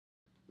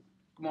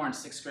Good morning,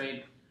 6th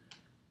grade.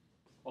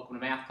 Welcome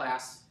to math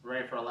class. We're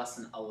ready for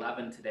lesson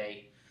 11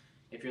 today.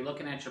 If you're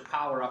looking at your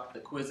power up, the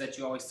quiz that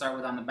you always start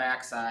with on the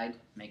back side,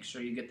 make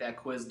sure you get that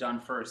quiz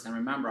done first. And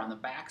remember, on the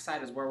back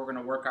side is where we're going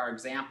to work our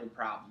example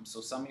problems. So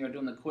some of you are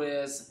doing the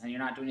quiz and you're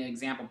not doing the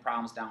example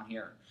problems down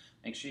here.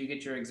 Make sure you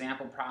get your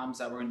example problems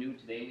that we're going to do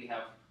today. We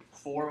have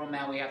 4 of them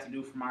that we have to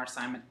do from our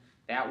assignment.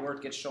 That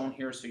work gets shown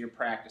here so you're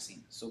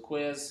practicing. So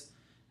quiz,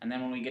 and then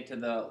when we get to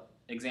the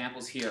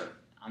examples here.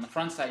 On the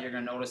front side, you're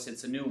going to notice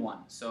it's a new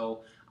one.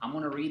 So I'm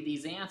going to read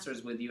these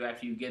answers with you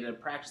after you get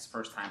it practice the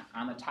first time.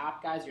 On the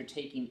top, guys, you're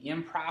taking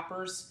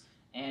impropers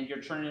and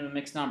you're turning into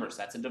mixed numbers.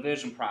 That's a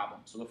division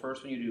problem. So the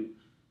first one you do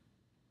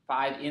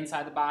 5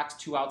 inside the box,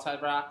 2 outside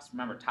the box.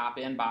 Remember, top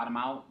in, bottom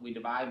out. We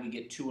divide, we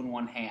get 2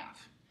 1/2.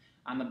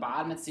 On the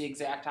bottom, it's the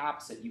exact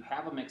opposite. You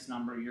have a mixed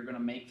number, you're going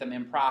to make them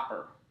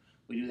improper.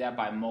 We do that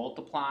by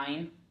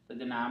multiplying the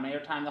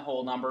denominator times the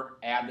whole number,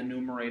 add the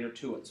numerator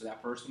to it. So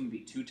that first one would be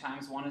 2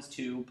 times 1 is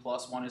 2,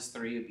 plus 1 is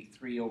 3, it would be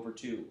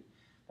 3/2.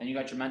 Then you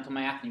got your mental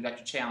math and you got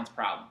your challenge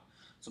problem.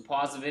 So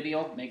pause the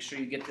video, make sure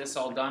you get this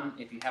all done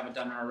if you haven't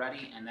done it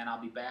already, and then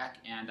I'll be back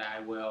and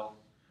I will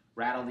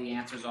rattle the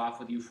answers off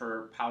with you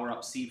for Power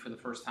Up C for the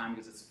first time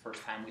because it's the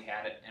first time we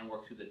had it, and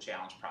work through the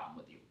challenge problem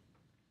with you.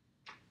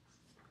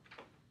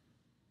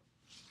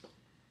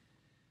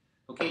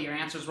 Okay, your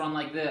answers run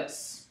like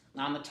this.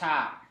 On the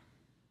top,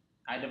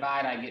 I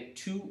divide, I get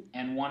 2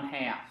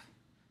 1/2.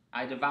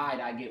 I divide,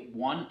 I get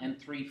 1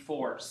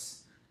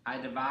 3/4.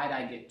 I divide,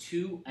 I get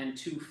 2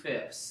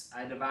 2/5.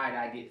 I divide,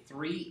 I get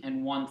 3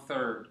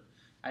 1/3.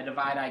 I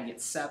divide, I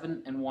get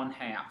 7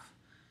 1/2.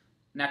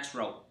 Next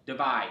row,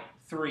 divide,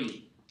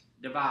 3.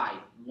 Divide,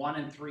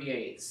 1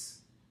 3/8.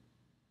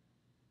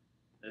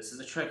 This is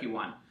a tricky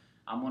one.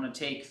 I'm going to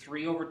take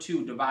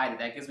 3/2 divided.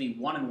 That gives me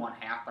 1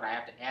 1/2, but I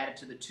have to add it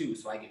to the 2,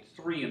 so I get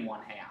 3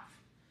 1/2.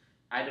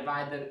 I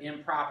divide the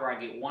improper, I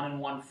get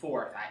 1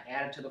 1/4. I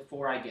add it to the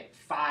 4, I get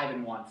 5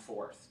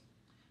 1/4.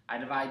 I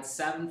divide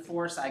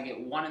 7/4, I get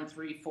 1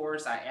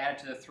 3/4. I add it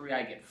to the 3,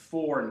 I get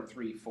 4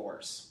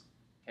 3/4.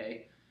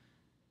 Okay?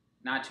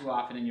 Not too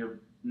often in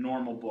your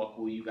normal book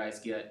will you guys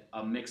get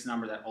a mixed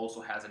number that also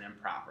has an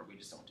improper. We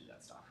just don't do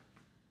that stuff.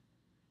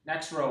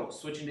 Next row,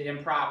 switching to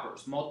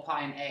impropers.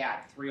 Multiply and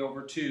add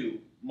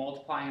 3/2.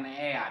 Multiply and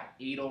add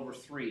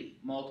 8/3.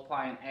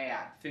 Multiply and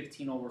add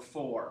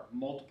 15/4.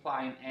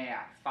 Multiply and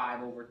add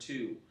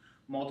 5/2.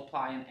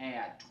 Multiply and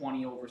add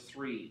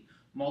 20/3.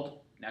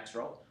 Next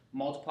row.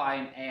 Multiply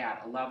and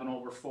add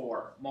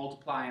 11/4.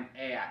 Multiply and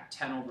add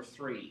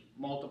 10/3.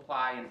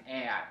 Multiply and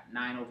add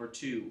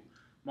 9/2.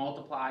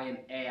 Multiply and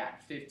add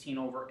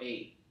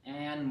 15/8.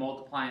 And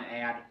multiply and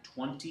add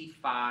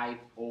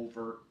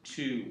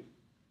 25/2.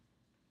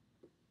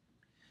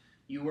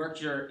 You worked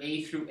your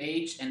A through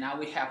H, and now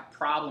we have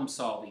problem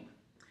solving.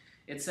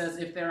 It says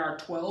if there are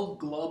 12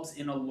 glubs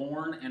in a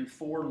lorn and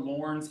 4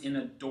 lorns in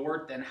a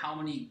dort, then how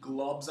many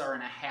glubs are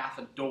in a half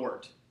a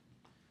dort?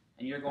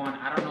 And you're going,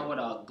 I don't know what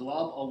a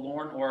glub, a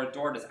lorn, or a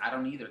dort is. I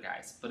don't either,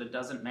 guys, but it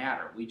doesn't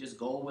matter. We just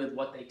go with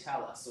what they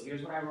tell us. So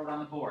here's what I wrote on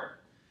the board.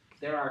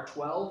 There are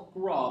 12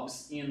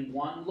 grubs in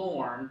 1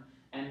 lorn,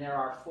 and there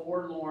are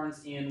 4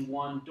 lorns in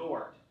 1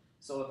 dort.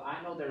 So if I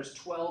know there's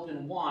 12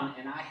 in 1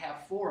 and I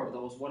have 4 of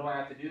those, what do I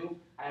have to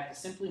do? I have to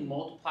simply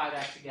multiply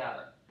that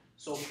together.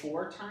 So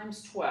 4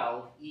 times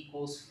 12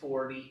 equals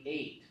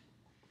 48.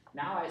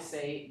 Now I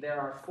say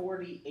there are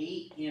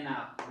 48 in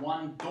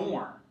 1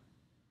 dorm,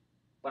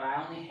 but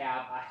I only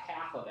have a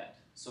half of it.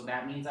 So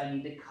that means I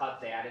need to cut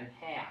that in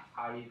half.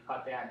 How do you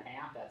cut that in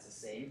half? That's the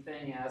same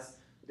thing as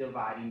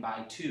dividing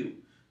by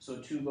 2.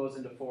 So 2 goes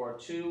into 4,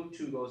 2.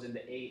 2 goes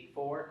into 8,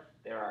 4.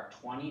 There are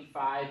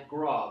 25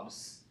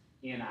 grubs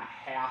in a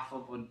half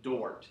of a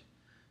dort.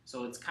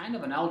 So it's kind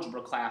of an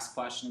algebra class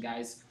question,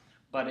 guys,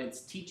 but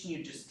it's teaching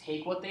you just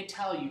take what they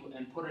tell you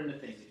and put it into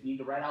things. If you need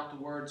to write out the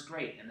words,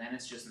 great, and then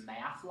it's just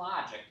math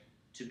logic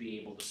to be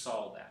able to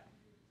solve that.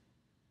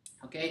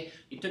 Okay,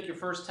 you took your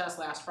first test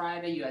last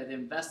Friday. You had the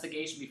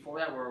investigation before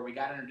that where we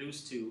got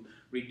introduced to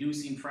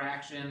reducing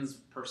fractions.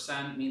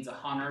 Percent means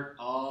 100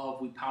 of,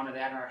 we pounded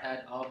that in our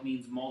head, of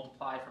means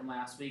multiply from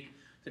last week.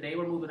 Today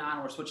we're moving on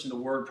and we're switching to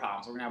word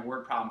problems. We're going to have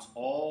word problems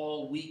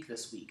all week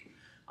this week.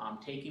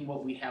 Taking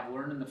what we have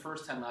learned in the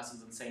first 10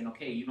 lessons and saying,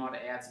 okay, you know how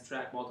to add,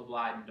 subtract,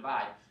 multiply, and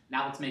divide.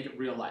 Now let's make it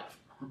real life.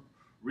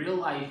 Real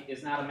life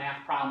is not a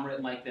math problem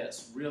written like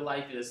this. Real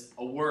life is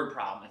a word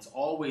problem. It's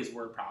always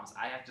word problems.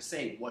 I have to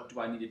say, what do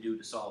I need to do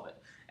to solve it?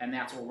 And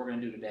that's what we're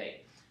going to do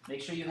today.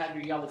 Make sure you have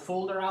your yellow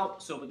folder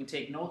out so we can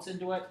take notes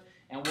into it,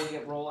 and we'll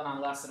get rolling on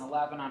lesson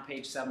 11 on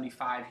page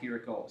 75. Here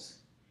it goes.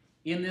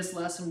 In this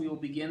lesson, we will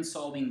begin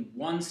solving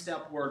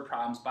one-step word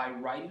problems by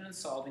writing and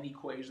solving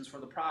equations for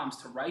the problems.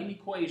 To write an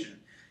equation,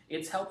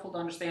 it's helpful to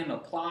understand the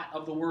plot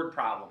of the word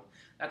problem.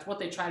 That's what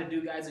they try to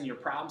do, guys, in your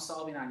problem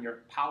solving on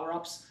your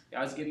power-ups. They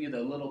always give you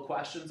the little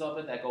questions of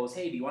it that goes,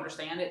 hey, do you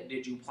understand it?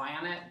 Did you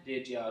plan it?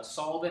 Did you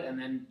solve it?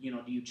 And then,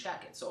 do you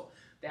check it? So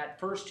that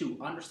first two,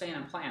 understand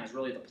and plan, is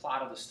really the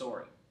plot of the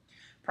story.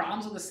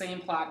 Problems with the same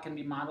plot can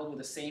be modeled with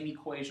the same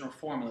equation or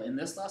formula. In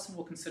this lesson,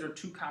 we'll consider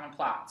two common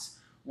plots.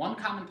 One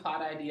common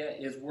plot idea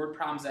is word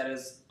problems that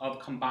is of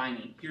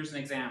combining. Here's an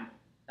example.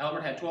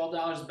 Albert had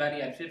 $12,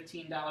 Betty had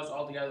 $15,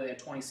 altogether they had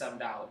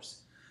 $27.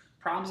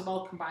 Problems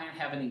about combining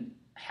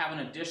have an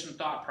addition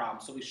thought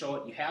problem. So we show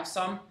it, you have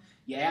some,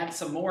 you add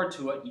some more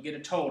to it, you get a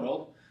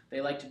total.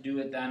 They like to do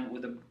it then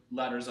with the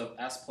letters of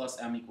S plus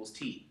M equals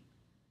T.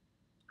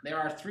 There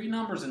are 3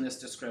 numbers in this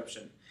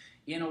description.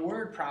 In a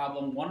word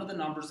problem, one of the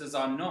numbers is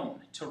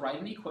unknown. To write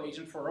an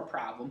equation for a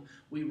problem,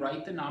 we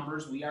write the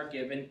numbers we are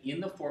given in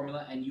the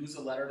formula and use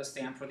a letter to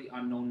stand for the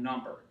unknown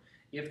number.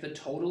 If the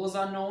total is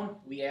unknown,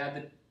 we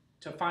add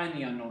to find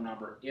the unknown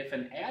number. If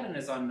an addend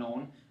is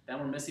unknown, then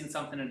we're missing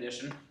something in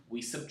addition,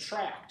 we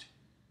subtract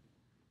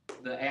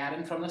the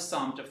addend from the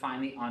sum to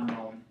find the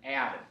unknown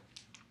addend.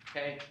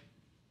 Okay?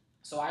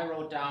 So I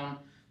wrote down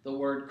the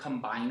word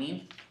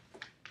combining.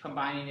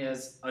 Combining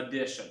is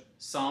addition.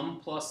 Sum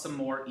plus some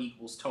more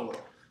equals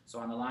total. So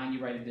on the line you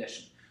write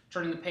addition.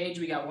 Turning the page,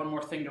 we got one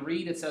more thing to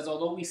read. It says,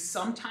 although we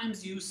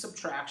sometimes use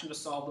subtraction to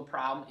solve the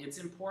problem, it's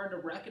important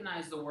to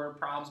recognize the word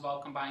problems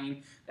about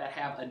combining that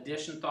have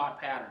addition thought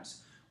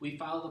patterns. We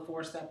follow the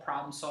 4-step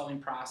problem-solving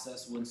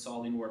process when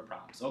solving word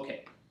problems.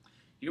 Okay,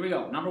 here we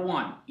go. Number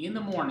 1, in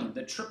the morning,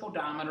 the trip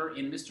odometer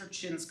in Mr.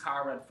 Chin's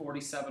car read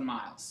 47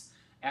 miles.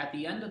 At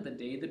the end of the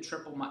day, the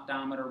trip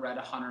odometer read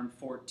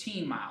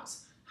 114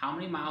 miles. How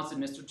many miles did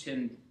Mr.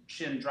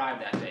 Chin drive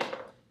that day?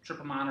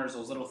 Tripometer is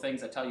those little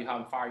things that tell you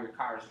how far your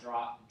car is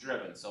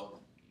driven. So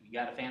you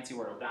got a fancy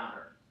word,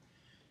 odometer.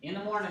 In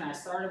the morning, I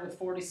started with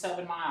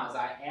 47 miles.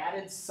 I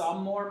added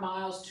some more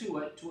miles to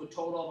it to a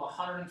total of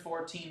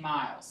 114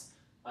 miles.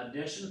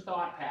 Addition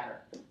thought pattern.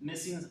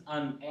 Missing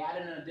an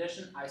add and an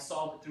addition, I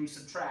solve it through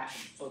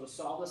subtraction. So to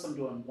solve this, I'm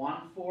doing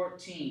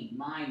 114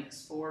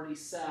 minus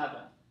 47.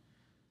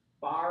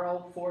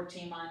 Borrow,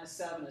 14 minus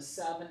 7 is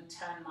 7,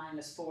 10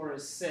 minus 4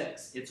 is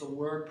 6. It's a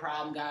word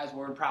problem, guys.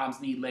 Word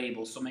problems need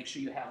labels, so make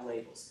sure you have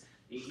labels.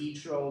 They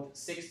each drove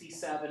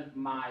 67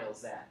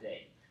 miles that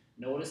day.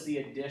 Notice the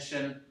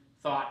addition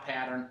thought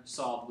pattern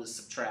solved with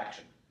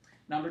subtraction.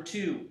 Number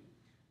 2,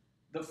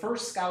 the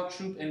first scout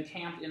troop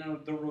encamped in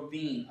the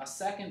ravine. A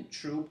second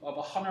troop of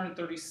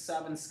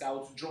 137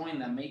 scouts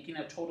joined them, making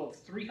a total of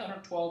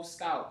 312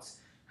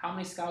 scouts. How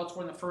many scouts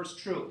were in the first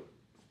troop?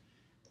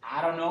 I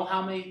don't know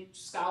how many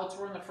scouts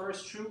were in the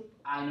first troop.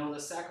 I know the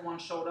second one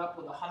showed up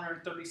with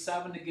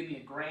 137 to give me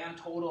a grand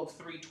total of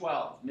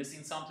 312.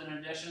 Missing something in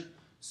addition?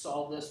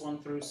 Solve this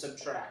one through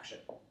subtraction.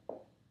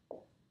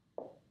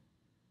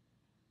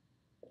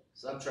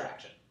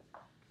 Subtraction.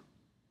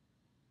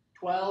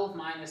 12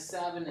 minus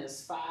 7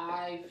 is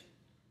 5.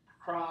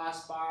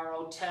 Cross,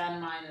 borrow.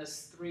 10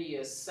 minus 3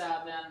 is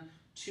 7.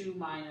 2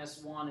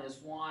 minus 1 is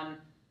 1.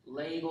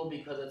 Label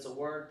because it's a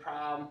word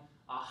problem.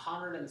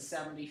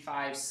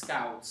 175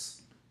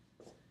 scouts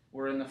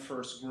were in the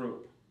first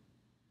group.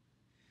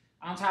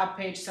 On top of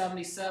page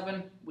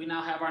 77, we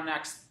now have our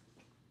next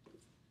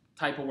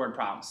type of word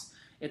problems.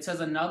 It says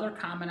another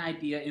common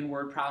idea in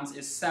word problems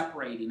is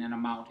separating an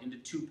amount into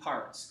 2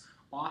 parts.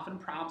 Often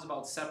problems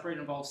about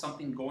separating involve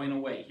something going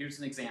away. Here's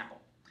an example.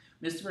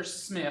 Mr.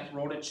 Smith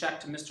wrote a check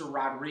to Mr.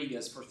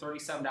 Rodriguez for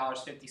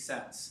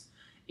 $37.50.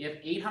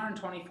 If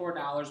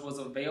 $824 was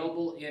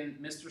available in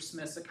Mr.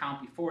 Smith's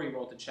account before he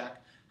wrote the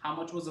check, how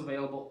much was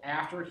available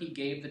after he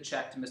gave the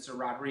check to Mr.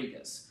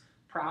 Rodriguez?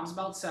 Problems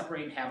about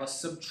separating have a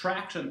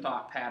subtraction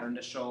thought pattern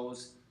that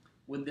shows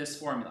with this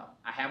formula.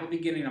 I have a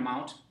beginning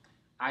amount,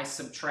 I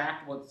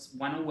subtract what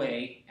went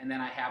away, and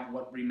then I have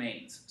what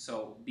remains.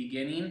 So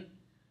beginning,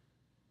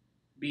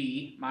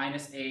 B,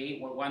 minus A,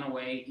 what went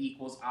away,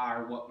 equals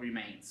R, what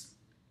remains.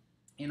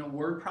 In a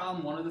word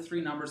problem, one of the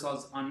 3 numbers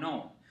is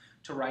unknown.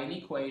 To write an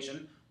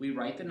equation, we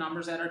write the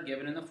numbers that are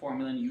given in the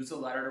formula and use a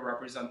letter to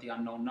represent the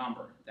unknown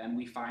number. Then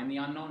we find the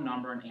unknown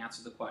number and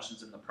answer the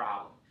questions in the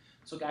problem.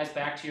 So guys,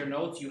 back to your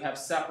notes, you have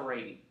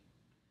separating.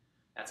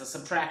 That's a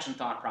subtraction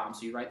thought problem.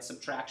 So you write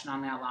subtraction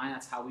on that line.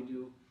 That's how we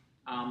do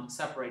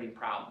separating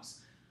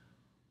problems.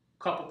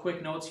 Couple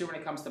quick notes here when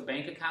it comes to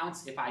bank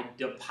accounts. If I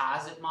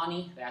deposit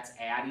money, that's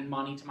adding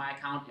money to my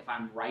account. If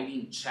I'm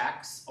writing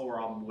checks or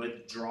I'm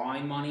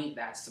withdrawing money,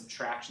 that's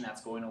subtraction,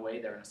 that's going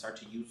away. They're going to start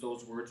to use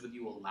those words with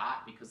you a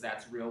lot because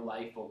that's real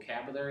life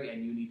vocabulary,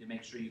 and you need to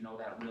make sure you know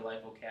that real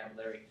life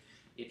vocabulary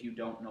if you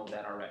don't know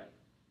that already.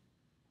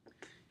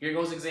 Here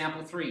goes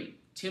example 3.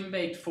 Tim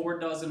baked 4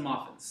 dozen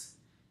muffins.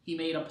 He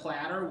made a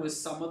platter with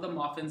some of the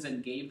muffins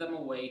and gave them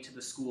away to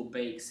the school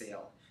bake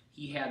sale.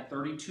 He had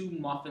 32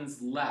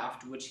 muffins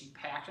left, which he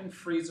packed in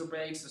freezer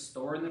bags to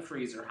store in the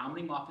freezer. How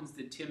many muffins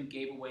did Tim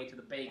give away to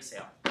the bake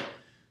sale?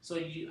 So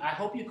I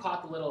hope you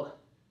caught the little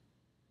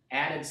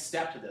added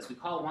step to this. We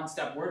call it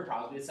one-step word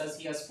problem, but it says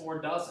he has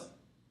 4 dozen.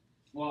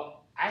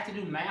 Well, I have to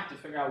do math to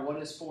figure out what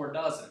is 4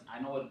 dozen.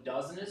 I know a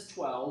dozen is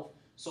 12,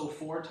 so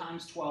 4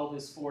 times 12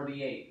 is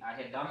 48. I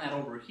had done that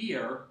over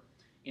here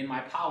in my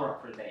power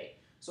up for today.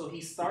 So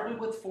he started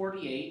with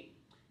 48.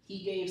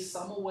 He gave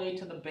some away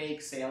to the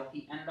bake sale.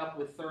 He ended up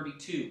with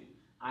 32.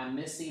 I'm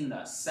missing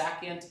the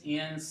second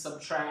in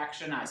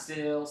subtraction. I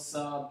still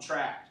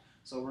subtract.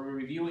 So we're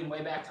reviewing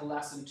way back to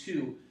lesson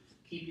 2,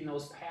 keeping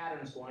those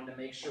patterns going to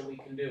make sure we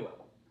can do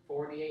it.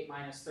 48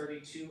 minus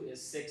 32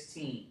 is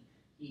 16.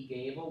 He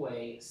gave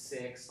away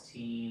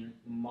 16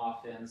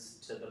 muffins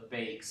to the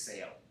bake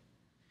sale.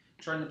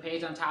 Turn the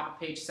page. On top of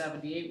page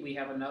 78, we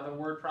have another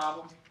word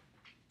problem.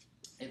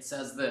 It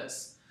says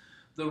this.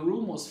 The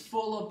room was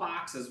full of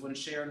boxes when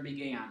Sharon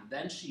began.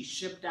 Then she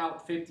shipped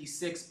out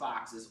 56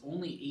 boxes.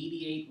 Only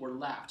 88 were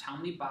left. How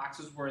many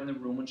boxes were in the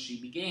room when she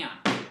began?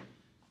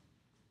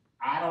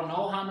 I don't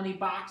know how many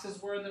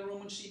boxes were in the room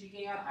when she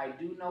began. I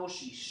do know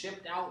she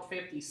shipped out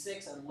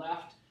 56 and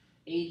left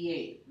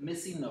 88.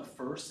 Missing the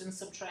first in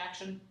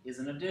subtraction is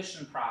an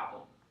addition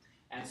problem.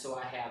 And so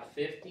I have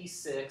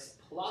 56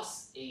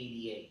 plus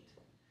 88.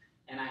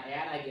 And I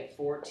add, I get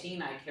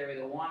 14. I carry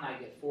the 1, I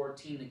get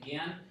 14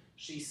 again.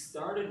 She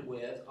started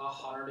with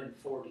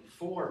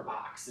 144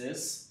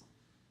 boxes,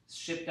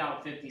 shipped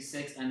out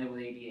 56, ended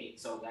with 88.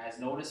 So guys,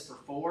 notice for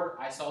 4,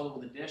 I solved it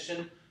with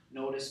addition.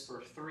 Notice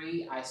for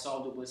 3, I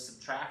solved it with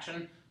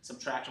subtraction.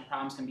 Subtraction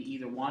problems can be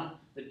either one.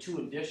 The 2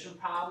 addition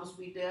problems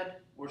we did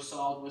were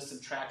solved with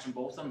subtraction,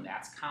 both of them.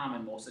 That's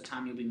common. Most of the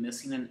time you'll be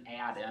missing an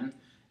add-in,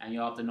 and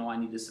you'll have to know I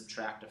need to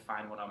subtract to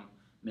find what I'm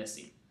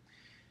missing.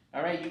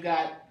 All right, you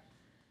got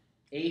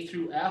A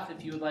through F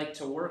if you would like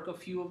to work a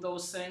few of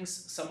those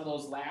things. Some of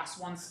those last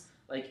ones,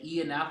 like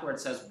E and F where it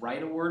says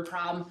write a word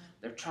problem,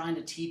 they're trying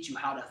to teach you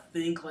how to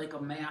think like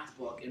a math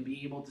book and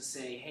be able to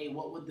say, hey,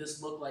 what would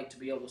this look like to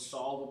be able to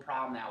solve a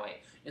problem that way?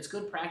 It's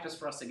good practice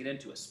for us to get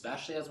into,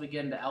 especially as we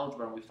get into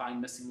algebra and we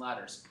find missing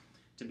letters,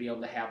 to be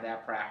able to have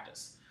that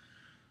practice.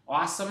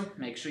 Awesome.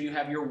 Make sure you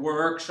have your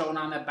work shown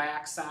on the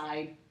back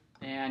side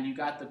and you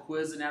got the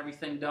quiz and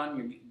everything done.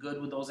 You're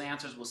good with those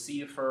answers. We'll see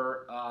you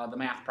for the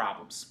math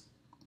problems.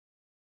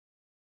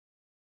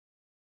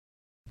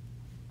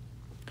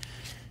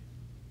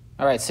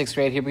 All right, 6th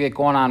grade, here we get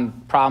going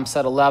on problem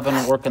set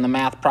 11, working the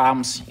math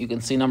problems. You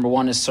can see number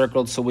 1 is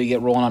circled, so we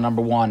get rolling on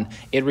number 1.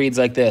 It reads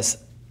like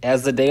this.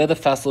 As the day of the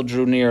festival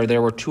drew near,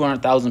 there were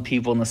 200,000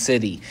 people in the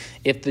city.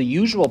 If the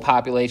usual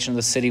population of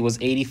the city was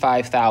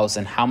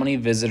 85,000, how many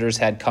visitors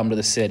had come to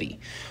the city?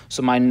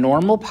 So my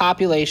normal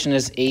population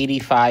is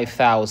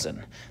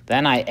 85,000.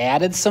 Then I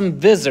added some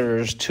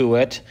visitors to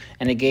it,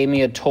 and it gave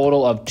me a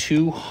total of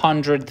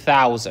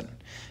 200,000.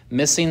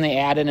 Missing the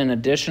add-in and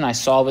addition, I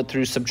solve it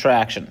through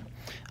subtraction.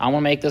 I want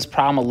to make this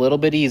problem a little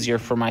bit easier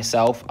for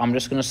myself. I'm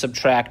just going to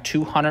subtract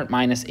 200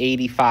 minus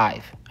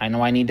 85. I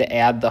know I need to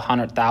add the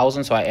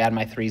 100,000, so I add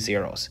my 3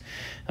 zeros.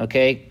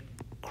 Okay,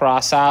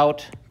 cross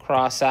out,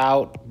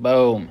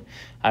 boom.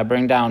 I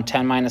bring down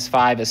 10 minus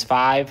 5 is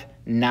 5.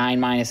 9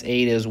 minus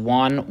 8 is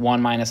 1.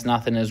 1 minus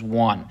nothing is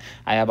 1.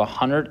 I have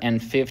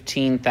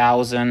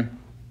 115,000.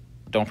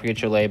 Don't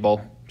forget your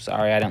label.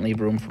 Sorry, I didn't leave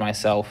room for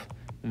myself.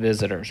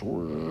 Visitors.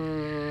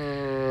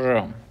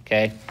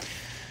 Okay.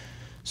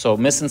 So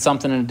missing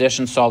something in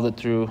addition, solved it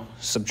through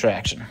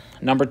subtraction.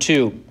 Number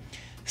 2,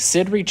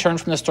 Sid returned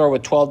from the store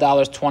with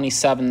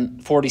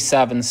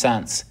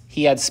 $12.47.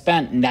 He had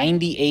spent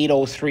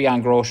 $98.03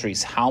 on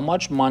groceries. How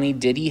much money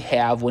did he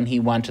have when he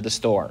went to the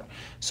store?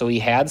 So he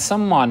had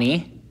some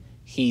money.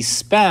 He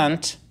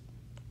spent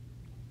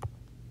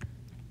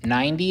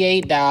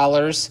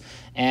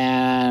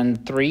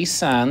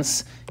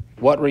 $98.03.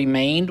 What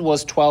remained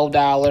was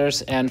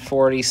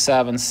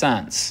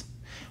 $12.47.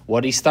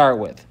 What did he start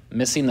with?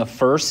 Missing the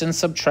first in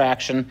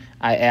subtraction,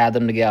 I add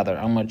them together.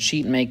 I'm going to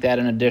cheat and make that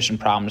an addition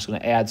problem. I'm just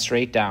going to add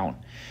straight down.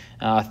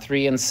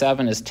 3 and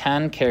 7 is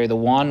 10. Carry the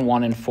 1.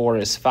 1 and 4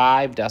 is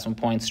 5. Decimal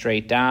point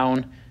straight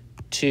down.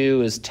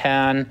 2 is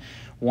 10.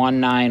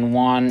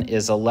 191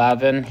 is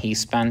 11. He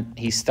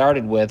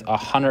started with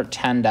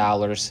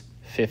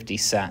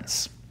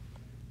 $110.50.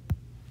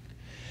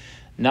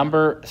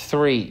 Number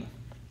 3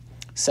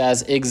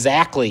 says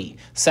exactly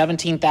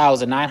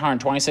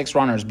 17,926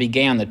 runners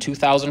began the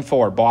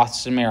 2004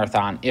 Boston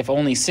Marathon. If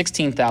only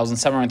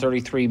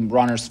 16,733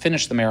 runners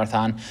finished the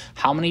marathon,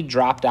 how many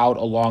dropped out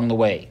along the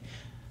way?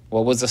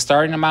 What was the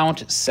starting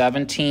amount?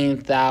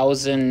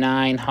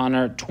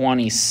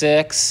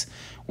 17,926.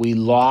 We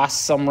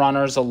lost some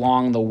runners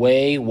along the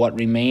way. What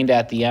remained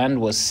at the end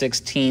was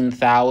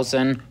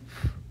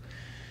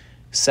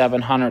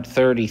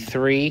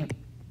 16,733.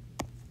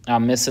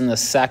 I'm missing the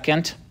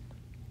second.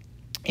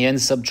 In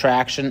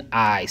subtraction,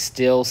 I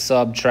still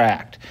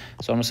subtract.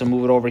 So I'm just going to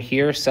move it over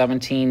here.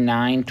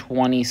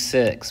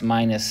 17,926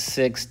 minus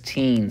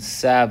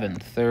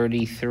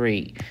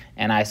 16,733.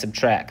 And I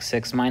subtract.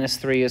 6 minus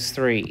 3 is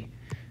 3.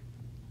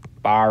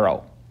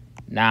 Borrow.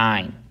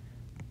 9.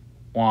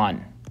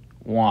 1.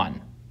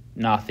 1.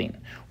 Nothing.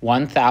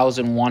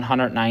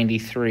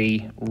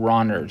 1,193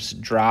 runners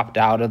dropped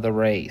out of the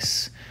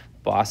race.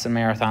 Boston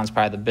Marathon is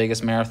probably the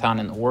biggest marathon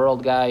in the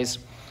world, guys.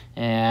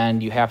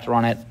 And you have to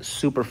run it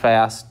super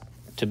fast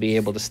to be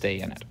able to stay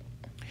in it.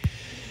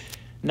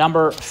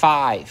 Number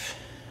 5,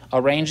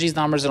 arrange these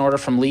numbers in order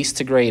from least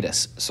to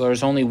greatest. So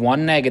there's only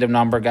one negative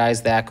number,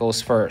 guys, that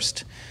goes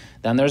first.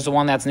 Then there's the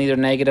one that's neither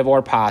negative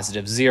or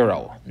positive,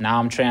 0. Now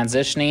I'm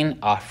transitioning.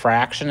 A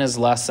fraction is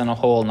less than a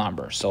whole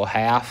number, so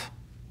half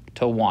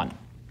to 1.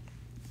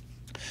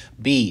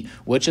 B,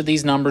 which of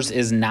these numbers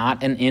is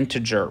not an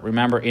integer?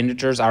 Remember,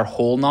 integers are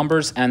whole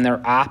numbers and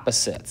they're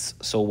opposites.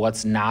 So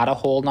what's not a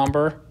whole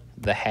number?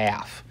 The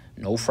half.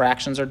 No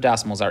fractions or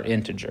decimals are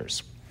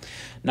integers.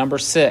 Number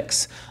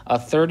 6, a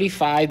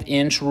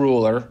 35-inch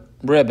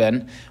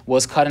ribbon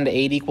was cut into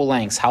 8 equal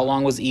lengths. How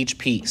long was each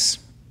piece?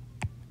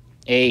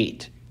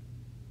 8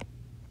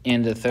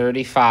 into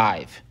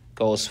 35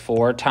 goes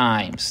 4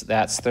 times.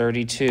 That's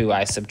 32.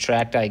 I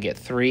subtract, I get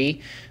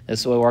 3.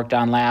 This is what we worked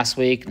on last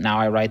week. Now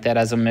I write that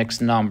as a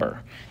mixed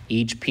number.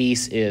 Each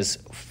piece is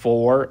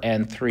 4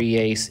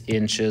 3/8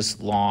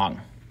 inches long.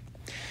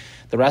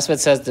 The rest of it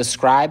says,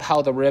 describe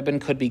how the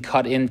ribbon could be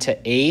cut into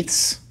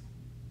eighths.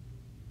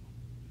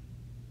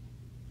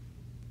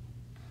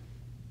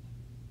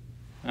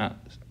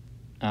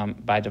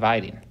 By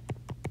dividing.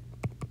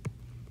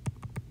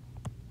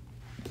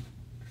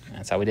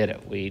 That's how we did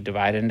it. We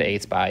divided into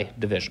eighths by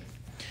division.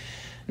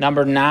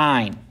 Number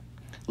 9,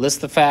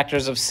 list the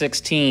factors of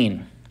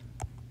 16.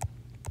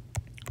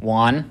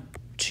 1,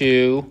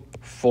 2,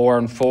 4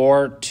 and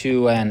 4,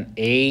 2 and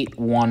 8,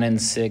 1 and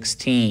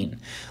 16.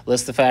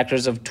 List the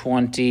factors of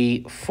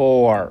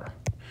 24.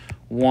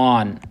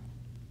 1,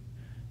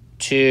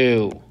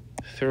 2,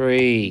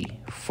 3,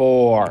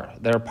 4.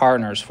 They're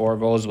partners. 4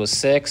 goes with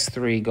 6,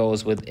 3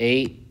 goes with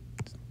 8,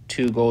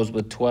 2 goes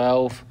with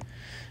 12,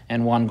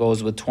 and 1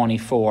 goes with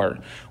 24.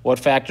 What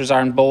factors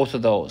are in both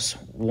of those?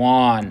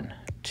 1,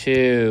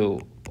 2,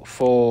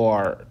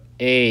 4,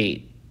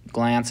 8.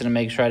 Glancing to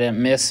make sure I didn't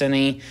miss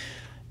any.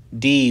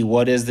 D,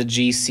 what is the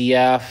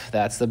GCF?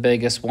 That's the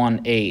biggest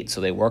one, 8. So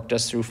they worked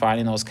us through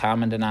finding those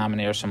common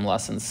denominators from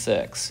lesson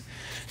 6.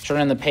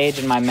 Turning the page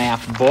in my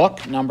math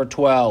book, number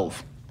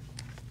 12.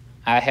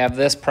 I have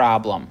this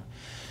problem.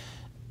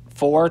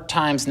 4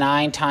 times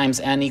 9 times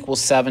n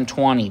equals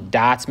 720.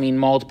 Dots mean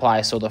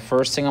multiply, so the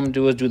first thing I'm going to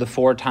do is do the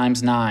 4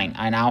 times 9.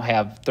 I now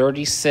have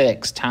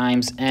 36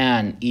 times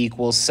n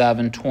equals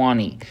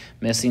 720.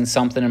 Missing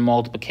something in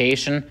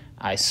multiplication,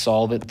 I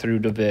solve it through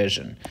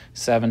division.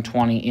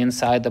 720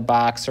 inside the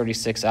box,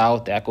 36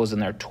 out. That goes in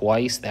there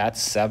twice. That's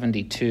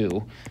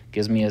 72.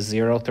 Gives me a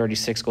 0.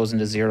 36 goes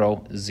into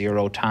 0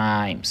 0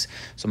 times.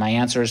 So my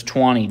answer is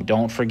 20.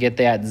 Don't forget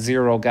that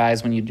 0,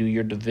 guys, when you do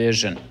your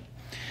division.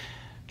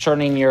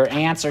 Turning your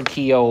answer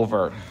key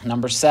over.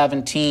 Number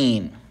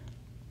 17.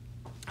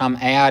 I'm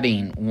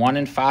adding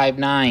 1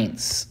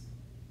 5/9.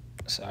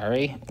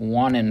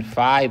 1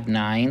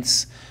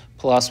 5/9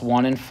 plus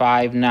 1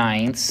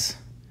 5/9.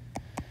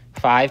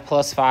 5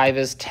 plus 5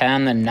 is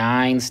 10. The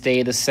 9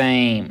 stay the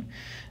same.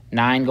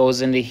 9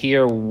 goes into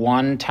here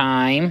 1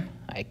 time.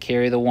 I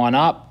carry the 1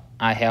 up.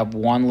 I have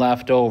 1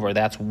 left over.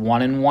 That's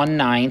 1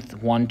 1/9.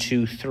 1,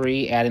 2,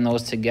 3. Adding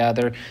those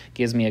together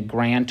gives me a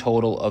grand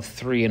total of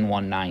 3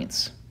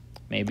 1/9.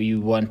 Maybe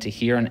you went to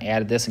here and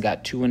added this and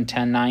got 2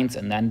 10/9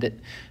 and then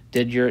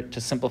did your,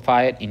 to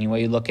simplify it. Any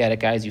way you look at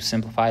it, guys, you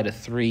simplify to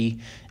 3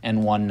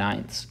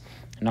 1/9.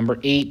 Number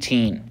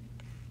 18.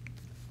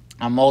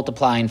 I'm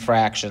multiplying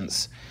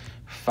fractions.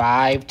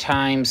 5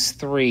 times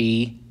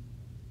 3,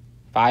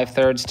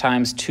 5/3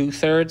 times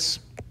 2/3.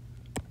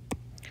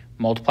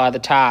 Multiply the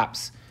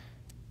tops.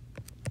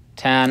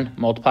 10,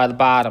 multiply the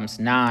bottoms,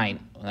 9.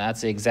 Well, that's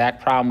the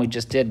exact problem we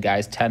just did,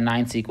 guys.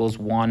 10/9 equals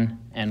 1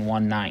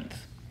 1/9.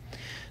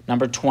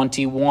 Number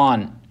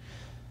 21.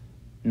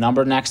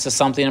 Number next to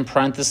something in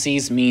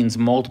parentheses means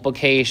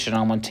multiplication.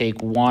 I'm going to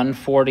take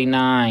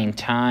 149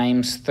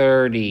 times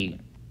 30.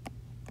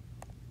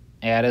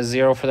 Add a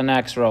 0 for the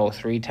next row.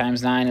 3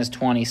 times 9 is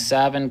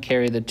 27.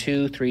 Carry the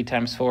 2. 3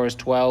 times 4 is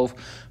 12.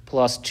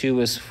 Plus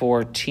 2 is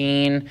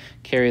 14.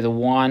 Carry the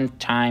 1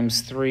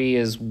 times 3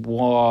 is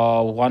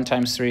 1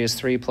 times 3 is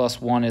 3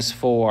 plus 1 is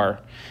 4.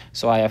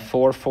 So I have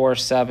 4, 4,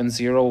 7,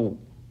 0,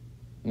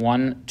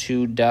 1,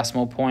 2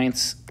 decimal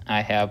points.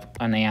 I have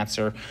an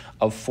answer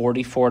of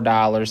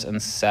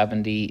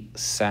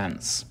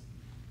 $44.70.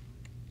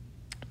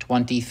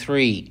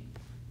 23.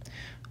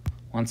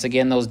 Once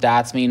again, those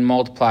dots mean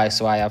multiply,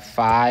 so I have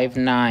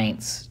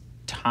 5/9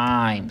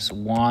 times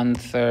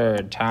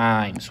 1/3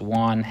 times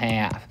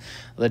 1/2.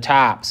 The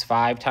tops,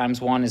 5 times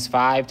 1 is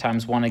 5,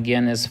 times 1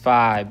 again is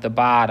 5. The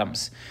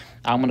bottoms,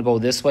 I'm going to go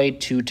this way.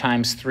 2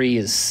 times 3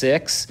 is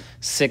 6.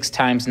 6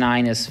 times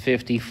 9 is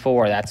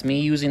 54. That's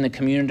me using the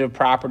commutative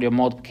property of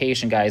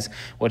multiplication, guys,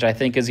 which I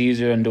think is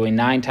easier than doing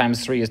 9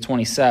 times 3 is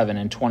 27,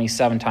 and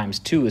 27 times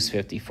 2 is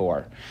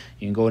 54.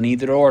 You can go in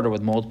either order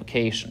with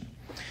multiplication.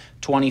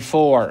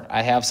 24,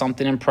 I have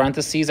something in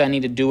parentheses. I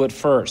need to do it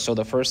first. So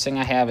the first thing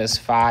I have is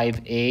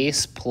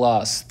 5/8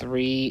 plus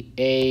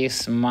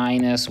 3/8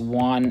 minus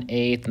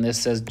 1/8, and this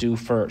says do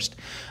first.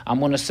 I'm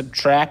going to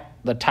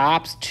subtract the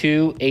tops.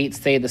 2, 8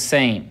 stay the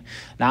same.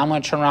 Now I'm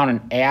going to turn around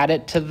and add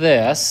it to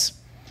this.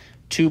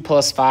 2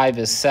 plus 5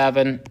 is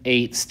 7,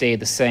 8 stay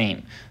the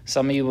same.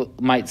 Some of you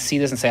might see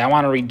this and say, I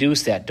want to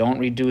reduce that. Don't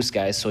reduce,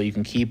 guys, so you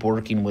can keep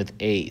working with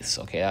eighths.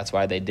 Okay, that's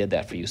why they did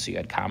that for you, so you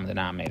had common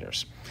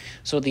denominators.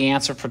 So the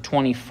answer for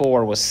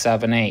 24 was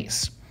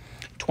 7/8.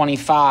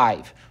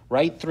 25,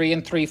 write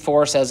 3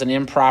 3/4 as an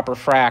improper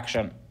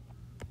fraction.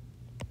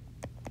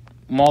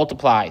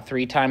 multiply.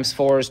 3 times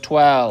 4 is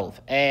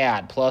 12.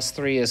 Add, plus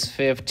 3 is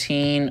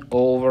 15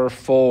 over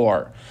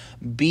 4.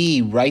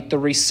 B, write the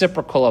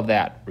reciprocal of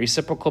that.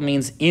 Reciprocal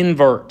means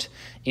invert.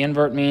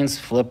 Invert means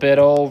flip it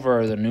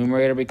over. The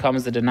numerator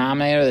becomes the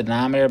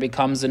denominator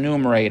becomes the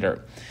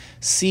numerator.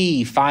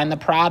 C, find the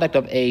product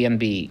of A and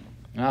B.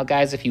 Well,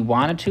 guys, if you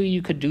wanted to,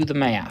 you could do the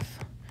math.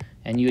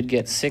 And you would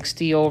get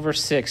 60 over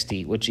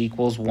 60, which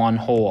equals 1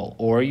 whole.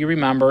 Or you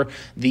remember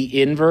the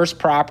inverse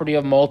property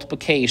of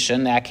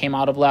multiplication. That came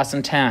out of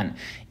lesson 10.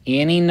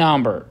 Any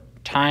number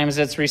times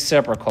its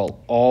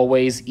reciprocal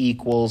always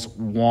equals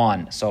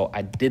 1. So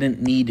I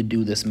didn't need to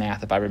do this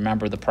math if I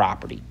remember the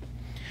property.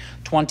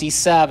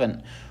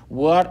 27.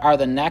 What are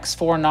the next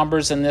 4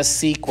 numbers in this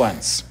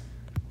sequence?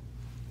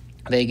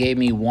 They gave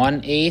me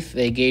 1/8.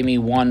 They gave me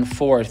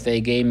 1/4.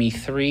 They gave me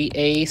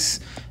 3/8.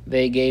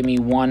 They gave me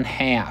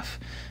 1/2.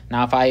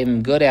 Now, if I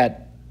am good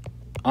at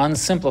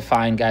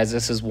unsimplifying, guys,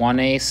 this is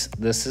 1/8,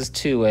 this is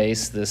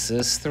 2/8, this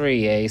is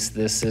 3/8,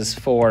 this is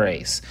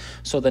 4/8.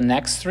 So the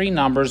next 3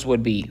 numbers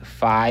would be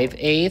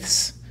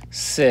 5/8,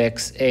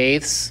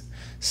 6/8,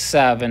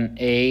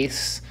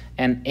 7/8,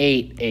 and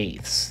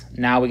 8/8.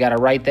 Now we got to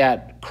write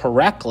that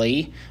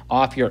correctly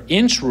off your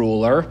inch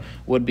ruler.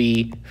 Would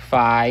be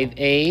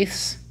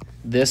 5/8.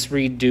 This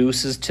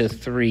reduces to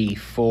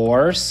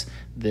 3/4.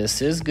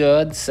 This is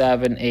good,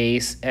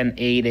 7/8, and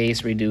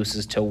 8/8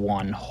 reduces to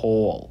 1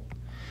 whole.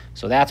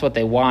 So that's what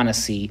they want to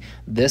see.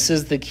 This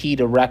is the key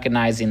to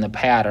recognizing the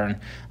pattern.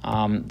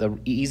 The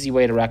easy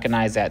way to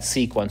recognize that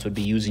sequence would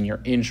be using your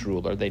inch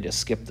ruler. They just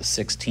skip the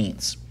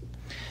 16ths.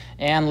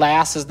 And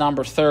last is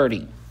number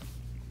 30.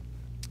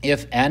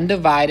 If n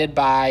divided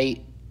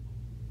by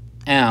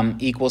m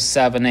equals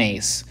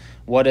 7/8,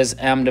 what does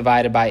m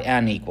divided by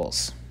n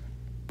equals?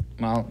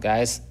 Well,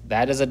 guys,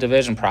 that is a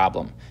division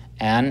problem.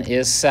 N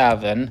is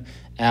 7,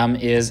 m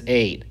is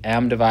 8.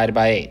 M divided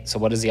by 8. So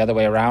what is the other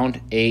way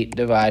around? 8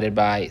 divided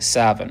by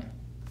 7.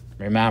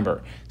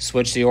 Remember,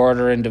 switch the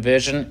order in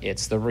division.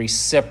 It's the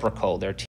reciprocal. They're